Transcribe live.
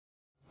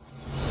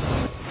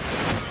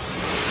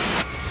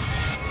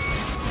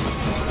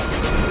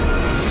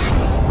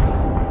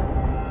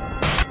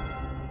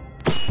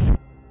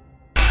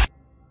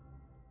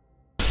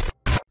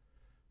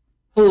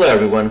Hello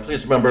everyone,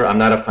 please remember I'm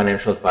not a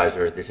financial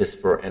advisor. This is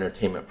for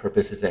entertainment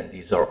purposes and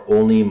these are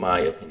only my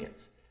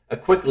opinions. A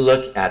quick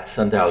look at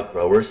Sundial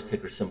Growers,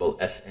 ticker symbol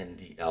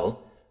SNDL.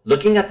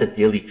 Looking at the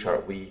daily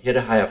chart, we hit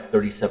a high of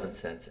 37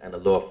 cents and a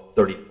low of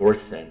 34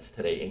 cents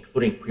today,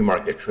 including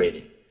pre-market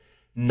trading.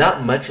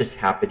 Not much is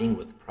happening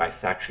with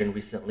price action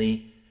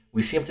recently.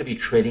 We seem to be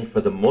trading for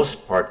the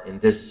most part in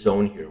this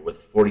zone here with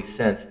 40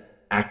 cents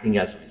acting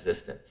as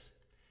resistance.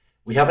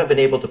 We haven't been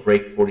able to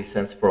break 40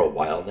 cents for a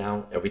while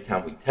now. Every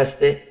time we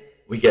test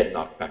it, we get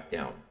knocked back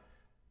down.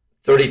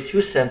 32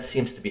 cents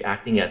seems to be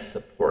acting as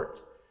support.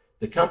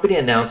 The company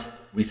announced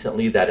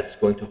recently that it's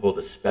going to hold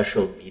a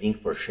special meeting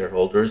for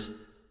shareholders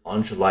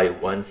on July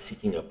 1,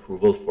 seeking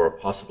approval for a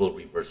possible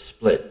reverse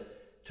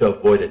split to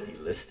avoid a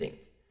delisting.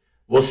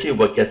 We'll see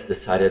what gets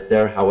decided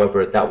there.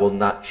 However, that will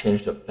not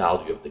change the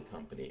value of the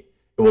company.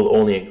 It will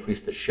only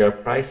increase the share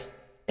price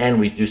and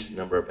reduce the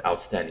number of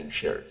outstanding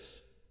shares.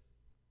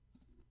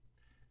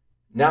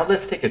 Now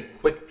let's take a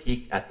quick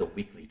peek at the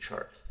weekly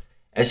chart.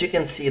 As you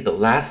can see, the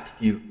last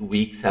few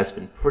weeks has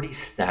been pretty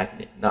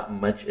stagnant. Not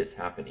much is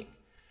happening.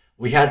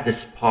 We had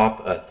this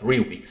pop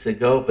 3 weeks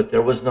ago, but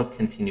there was no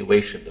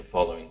continuation the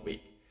following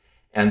week.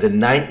 And the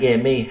 9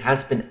 EMA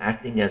has been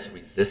acting as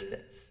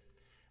resistance.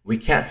 We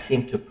can't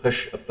seem to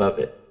push above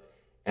it.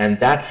 And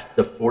that's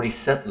the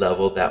 40-cent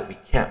level that we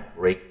can't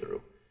break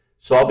through.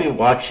 So I'll be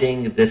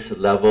watching this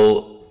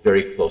level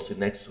very closely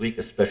next week,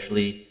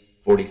 especially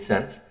 40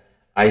 cents.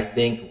 I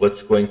think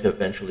what's going to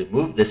eventually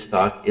move this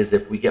stock is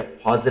if we get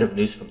positive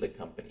news from the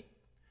company.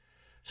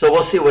 So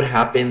we'll see what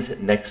happens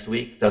next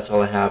week. That's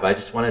all I have. I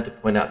just wanted to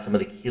point out some of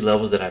the key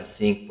levels that I'm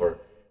seeing for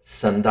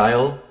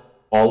Sundial.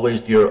 Always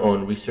do your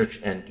own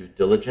research and due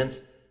diligence.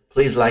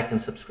 Please like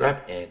and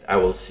subscribe, and I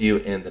will see you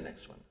in the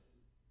next one.